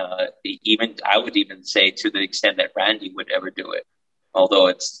 Even I would even say to the extent that Randy would ever do it. although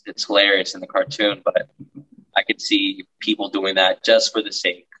it's hilarious in the cartoon, but I could see people doing that just for the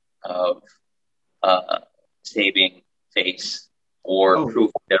sake of saving face or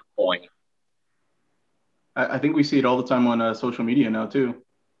proving their point. I think we see it all the time on social media now too.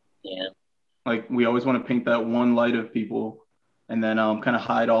 Yeah. Like we always want to paint that one light of people and then kind of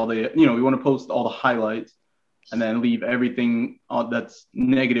hide all the, we want to post all the highlights and then leave everything that's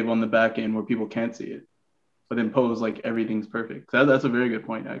negative on the back end where people can't see it, but then pose like everything's perfect. That's a very good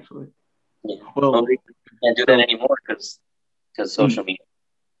point, actually. Yeah. Well, we can't do that anymore because social media.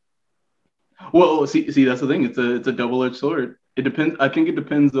 Well, see, that's the thing. It's a double-edged sword. It depends. I think it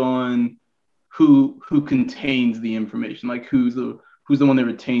depends on who contains the information, like who's the one that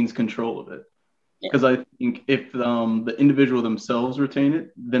retains control of it. Because I think if the individual themselves retain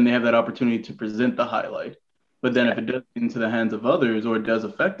it, then they have that opportunity to present the highlight. But then if it does get into the hands of others or it does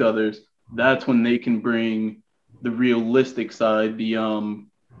affect others, that's when they can bring the realistic side, the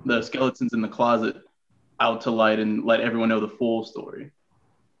skeletons in the closet, out to light and let everyone know the full story.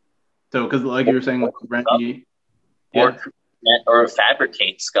 So, because like you were saying, like Randy, or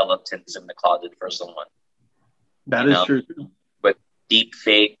fabricate skeletons in the closet for someone. That is true too. With deep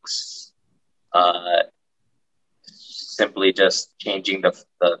fakes, simply just changing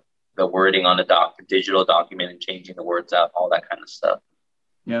the wording on a digital document and changing the words out, all that kind of stuff.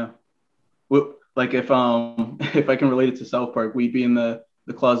 Yeah. Well, like if I can relate it to South Park, we'd be in the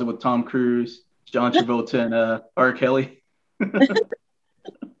closet with Tom Cruise, John Travolta, and R. Kelly.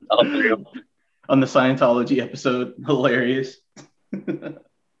 On the Scientology episode. Hilarious.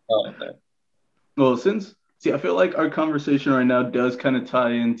 Well, I feel like our conversation right now does kind of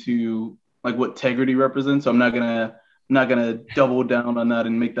tie into like what integrity represents. So I'm not gonna double down on that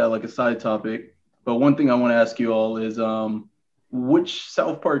and make that like a side topic. But one thing I want to ask you all is which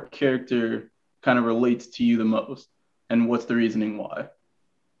South Park character kind of relates to you the most, and what's the reasoning why?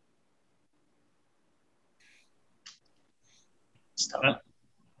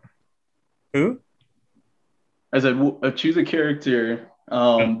 Who? As I choose a character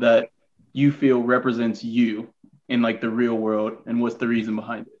that you feel represents you in like the real world, and what's the reason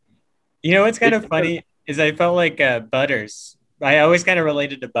behind it? You know what's kind of funny is I felt like Butters. I always kind of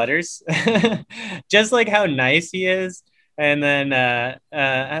related to Butters, just like how nice he is, and then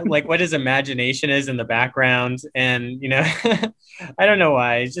like what his imagination is in the background, and I don't know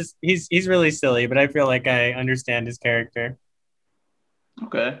why. It's just he's really silly, but I feel like I understand his character.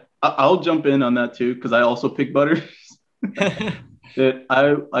 Okay, I'll jump in on that too because I also picked Butters. So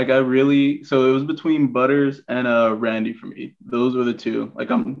it was between Butters and Randy for me. Those were the two. Like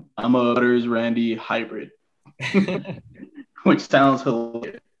I'm a Butters Randy hybrid, which sounds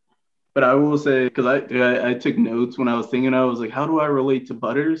hilarious. But I will say, because I took notes when I was thinking, I was like, how do I relate to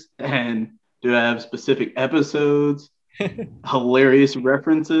Butters? And do I have specific episodes, hilarious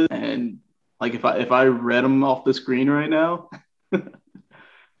references, and like if I read them off the screen right now,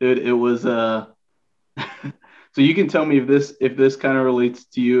 dude, it was So you can tell me if this kind of relates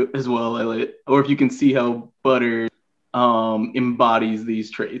to you as well, Elliot, or if you can see how Butters embodies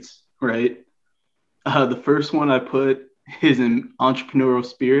these traits, right? The first one I put is an entrepreneurial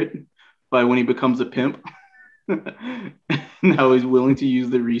spirit by when he becomes a pimp. Now he's willing to use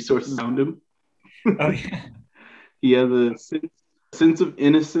the resources around him. Oh, yeah. He has a sense of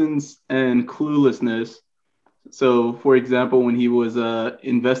innocence and cluelessness. So, for example, when he was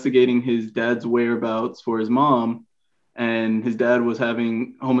investigating his dad's whereabouts for his mom, and his dad was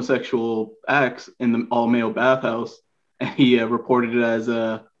having homosexual acts in the all-male bathhouse, and he reported it as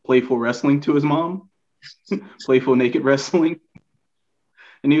playful wrestling to his mom, playful naked wrestling.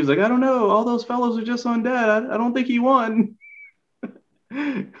 And he was like, I don't know, all those fellows are just on dad. I don't think he won.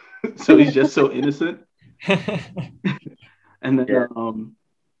 So he's just so innocent. And then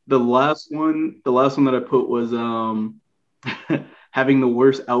the last one that I put was having the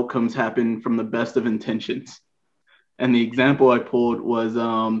worst outcomes happen from the best of intentions. And the example I pulled was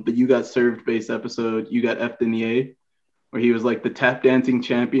the You Got Served based episode, You Got F'd in the A, where he was like the tap dancing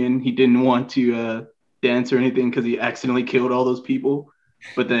champion. He didn't want to dance or anything because he accidentally killed all those people.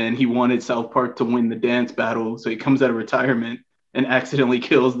 But then he wanted South Park to win the dance battle. So he comes out of retirement and accidentally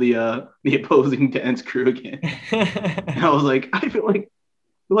kills the opposing dance crew again. And I was like, I feel like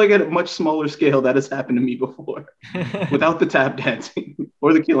at a much smaller scale that has happened to me before, without the tap dancing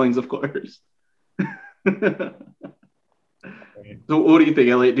or the killings, of course. So what do you think,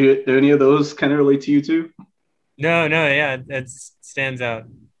 Elliot? Do any of those kind of relate to you too? No, yeah, that stands out.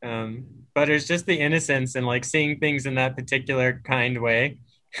 But it's just the innocence and like seeing things in that particular kind way.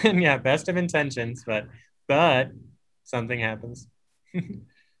 And yeah, best of intentions, but something happens.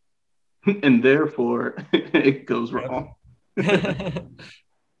 And therefore it goes wrong.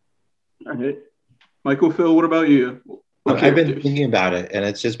 All right. Michael, Phil, what about you? I've been thinking about it, and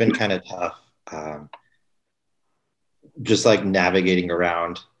it's just been kind of tough. Just like navigating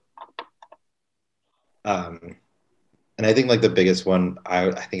around. And I think like the biggest one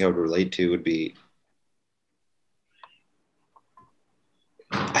I think I would relate to would be,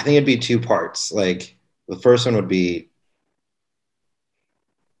 I think it'd be two parts. Like the first one would be,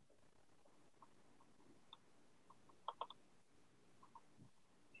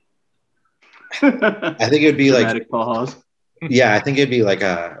 I think it'd be dramatic like, pause. yeah, I think it'd be like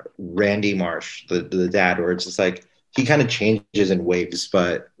a Randy Marsh, the dad, where it's just like he kind of changes in waves,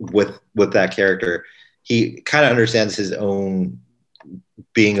 but with that character, he kind of understands his own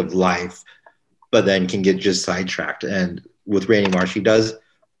being of life, but then can get just sidetracked. And with Randy Marsh, he does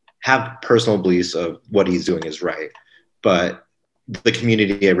have personal beliefs of what he's doing is right, but the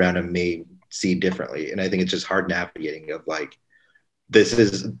community around him may see differently. And I think it's just hard navigating of like, this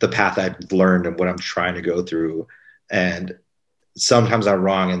is the path I've learned and what I'm trying to go through. And sometimes I'm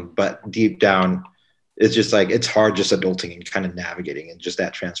wrong. And, but deep down, it's just like, it's hard just adulting and kind of navigating and just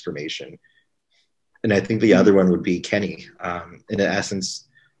that transformation. And I think the other one would be Kenny, in the essence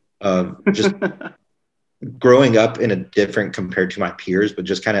of just growing up in a different compared to my peers, but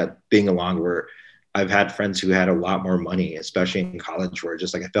just kind of being along where I've had friends who had a lot more money, especially in college, where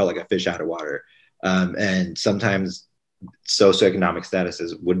just like I felt like a fish out of water. And sometimes socioeconomic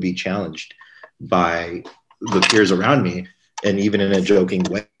statuses would be challenged by the peers around me, and even in a joking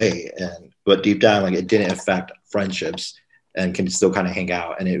way. And but deep down, like it didn't affect friendships, and can still kind of hang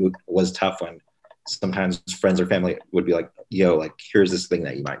out. And it was tough when sometimes friends or family would be like, "Yo, like here's this thing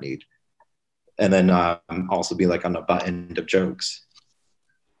that you might need," and then also be like on the butt end of jokes.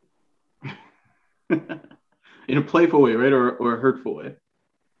 In a playful way, right, or a hurtful way?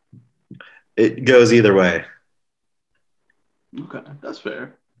 It goes either way. Okay, that's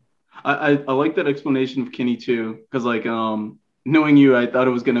fair. I like that explanation of Kenny too, because like knowing you, I thought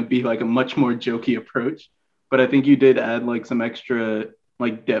it was gonna be like a much more jokey approach, but I think you did add like some extra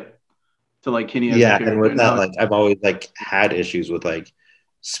like depth to like Kenny as a character. And with that, like I've always like had issues with like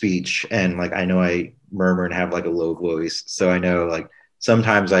speech, and like I know I murmur and have like a low voice, so I know like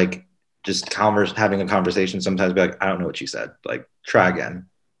sometimes like just having a conversation, sometimes be like, I don't know what you said, like try again.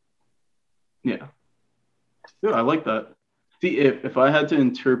 Yeah, I like that. See, if I had to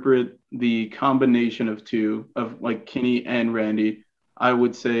interpret the combination of two, of like Kenny and Randy, I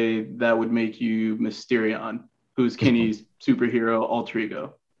would say that would make you Mysterion, who's Kenny's superhero alter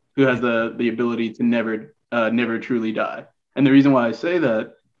ego, who has the ability to never truly die. And the reason why I say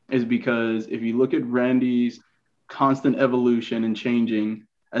that is because if you look at Randy's constant evolution and changing,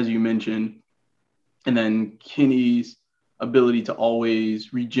 as you mentioned, and then Kenny's ability to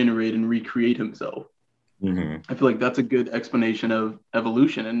always regenerate and recreate himself, I feel like that's a good explanation of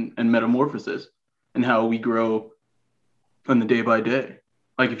evolution and metamorphosis and how we grow on the day by day.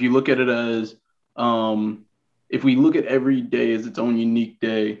 Like if you look at it as, if we look at every day as its own unique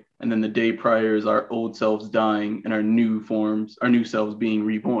day, and then the day prior is our old selves dying and our new selves being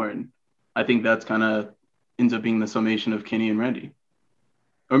reborn, I think that's kind of ends up being the summation of Kenny and Randy.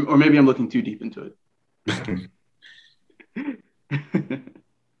 Or maybe I'm looking too deep into it.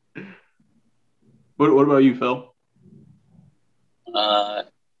 What about you, Phil? I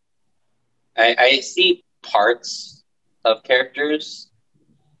see parts of characters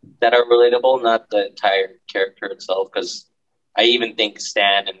that are relatable, not the entire character itself, because I even think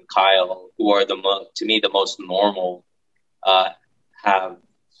Stan and Kyle, who are to me the most normal, have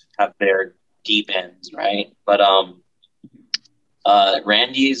their deep ends, right? But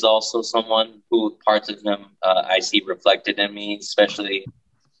Randy is also someone who parts of him I see reflected in me, especially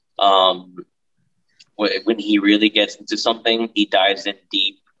when he really gets into something, he dives in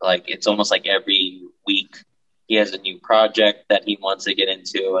deep. Like it's almost like every week he has a new project that he wants to get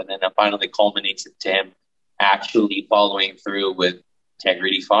into, and then it finally culminates into him actually following through with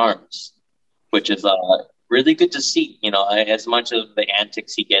Integrity Farms, which is really good to see. You know, as much of the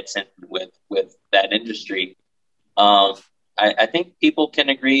antics he gets in with that industry, I think people can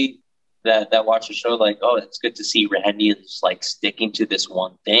agree that watch the show like, oh, it's good to see Randy just like sticking to this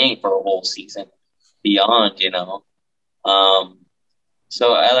one thing for a whole season beyond, you know.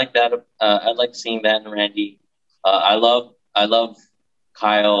 So I like that. I like seeing that in Randy. I love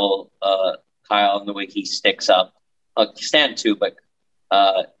Kyle. Kyle and the way he sticks up. Stan too, but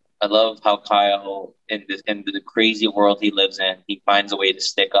I love how Kyle in the crazy world he lives in, he finds a way to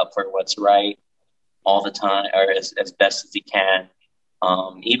stick up for what's right all the time, or as best as he can.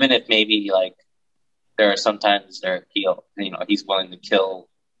 Even if maybe like there are sometimes he's willing to kill,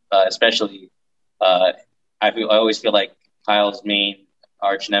 especially. I always feel like Kyle's main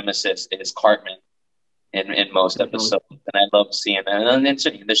arch nemesis is Cartman in most episodes, and I love seeing that. And then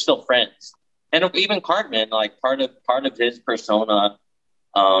they're still friends, and even Cartman, like part of his persona,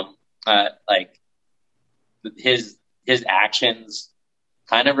 like his actions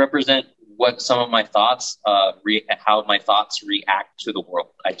kind of represent what some of my thoughts, how my thoughts react to the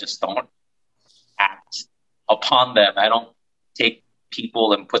world. I just don't act upon them. I don't take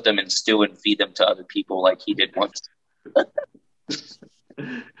people and put them in stew and feed them to other people like he did once.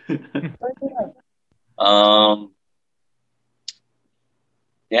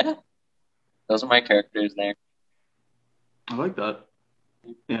 Yeah, those are my characters there. I like that.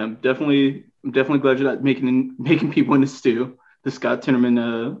 Yeah, I'm definitely glad you're not making people into stew. The Scott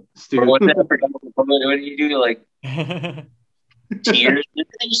Tinnerman stew. What do you do? Like tears?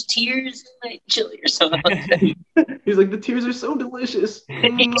 There's tears in my chili or something like that. He's like, the tears are so delicious.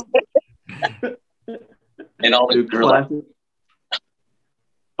 And all the classic.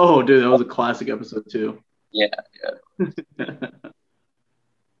 Oh, dude, that was a classic episode too. Yeah.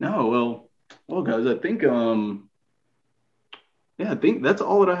 No, well, guys, I think I think that's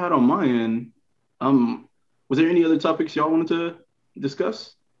all that I had on my end. Was there any other topics y'all wanted to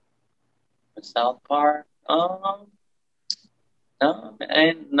discuss? South Park? No,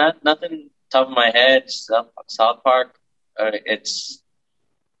 and nothing top of my head. South Park. I'm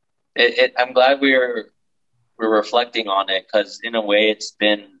glad we're reflecting on it, because in a way it's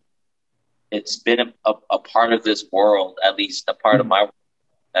been a part of this world, at least a part of my world,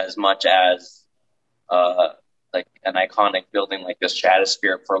 as much as like an iconic building like the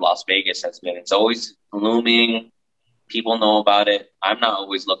Stratosphere for Las Vegas has been. It's always looming. People know about it. I'm not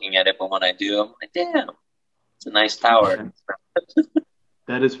always looking at it, but when I do, I'm like, damn, it's a nice tower.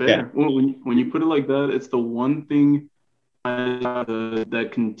 That is fair. Yeah. When you put it like that, it's the one thing that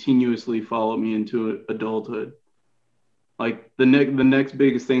continuously followed me into adulthood. Like the next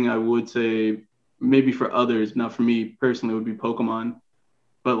biggest thing I would say, maybe for others, not for me personally, would be Pokemon.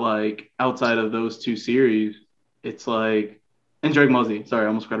 But like outside of those two series, it's like, and Dragon Ball Z. Sorry, I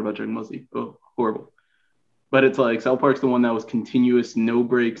almost forgot about Dragon Ball Z. Oh, horrible. But it's like South Park's the one that was continuous, no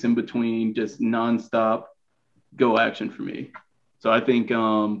breaks in between, just nonstop go action for me. So I think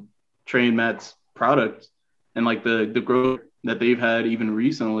Trey and Matt's product and like the growth that they've had even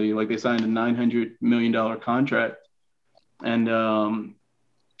recently, like they signed a $900 million contract. And I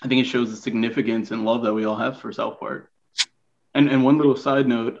think it shows the significance and love that we all have for South Park. And one little side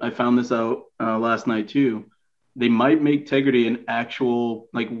note, I found this out last night too. They might make Tegrity an actual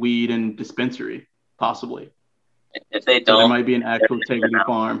like weed and dispensary, possibly. If they don't, so there might be an actual Tegrity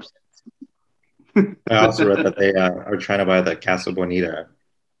Farms. I also read that they are trying to buy the Casa Bonita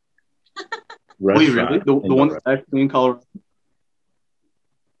restaurant. Wait, really? The one that's actually in Colorado?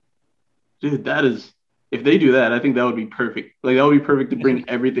 Dude, that is, if they do that, I think that would be perfect. Like that would be perfect to bring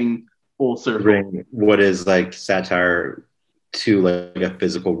everything full circle. Bring what is like satire to like a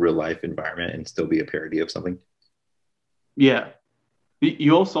physical real life environment and still be a parody of something. Yeah.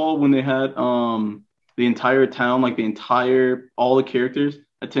 You all saw when they had the entire town, like all the characters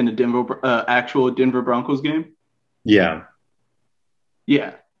attend a actual Denver Broncos game. Yeah.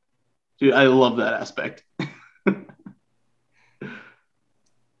 Yeah. Dude, I love that aspect.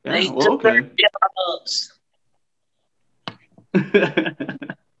 Yeah, well, okay.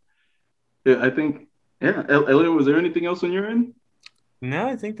 Yeah, I think, Elliot, was there anything else on your end? No,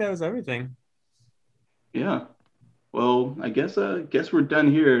 I think that was everything. Yeah. Well, I guess we're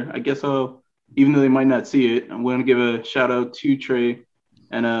done here. I guess even though they might not see it, I'm going to give a shout out to Trey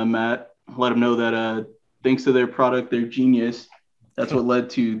and Matt. Let them know that thanks to their product, their genius, that's what led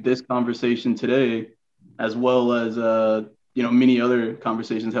to this conversation today, as well as many other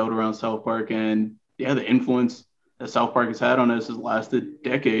conversations held around South Park. And yeah, the influence that South Park has had on us has lasted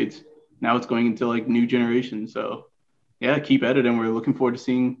decades. Now it's going into like new generations. So yeah, keep at it, and we're looking forward to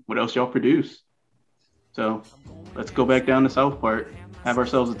seeing what else y'all produce. So let's go back down to South Park, have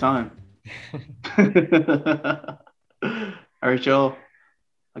ourselves a time. All right, y'all.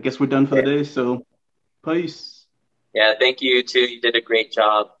 I guess we're done for the day. So peace. Yeah, thank you too. You did a great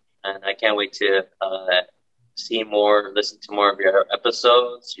job, and I can't wait to see more, listen to more of your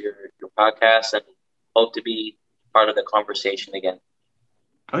episodes, your podcast, and hope to be part of the conversation again.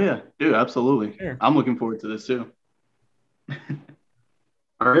 Oh yeah, dude, absolutely. Sure. I'm looking forward to this too.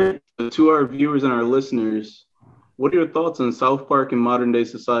 All right, so to our viewers and our listeners, what are your thoughts on South Park in modern day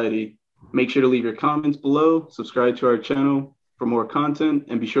society? Make sure to leave your comments below, subscribe to our channel for more content,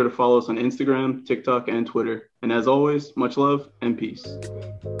 and be sure to follow us on Instagram, TikTok, and Twitter. And as always, much love and peace.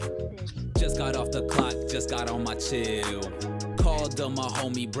 Just got off the clock, just got on my chill. Called called on my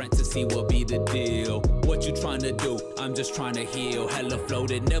homie Brent to see what be the deal. What you trying to do? I'm just trying to heal. Hella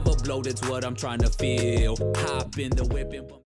floated, never bloated's what I'm trying to feel. Hop in the whip and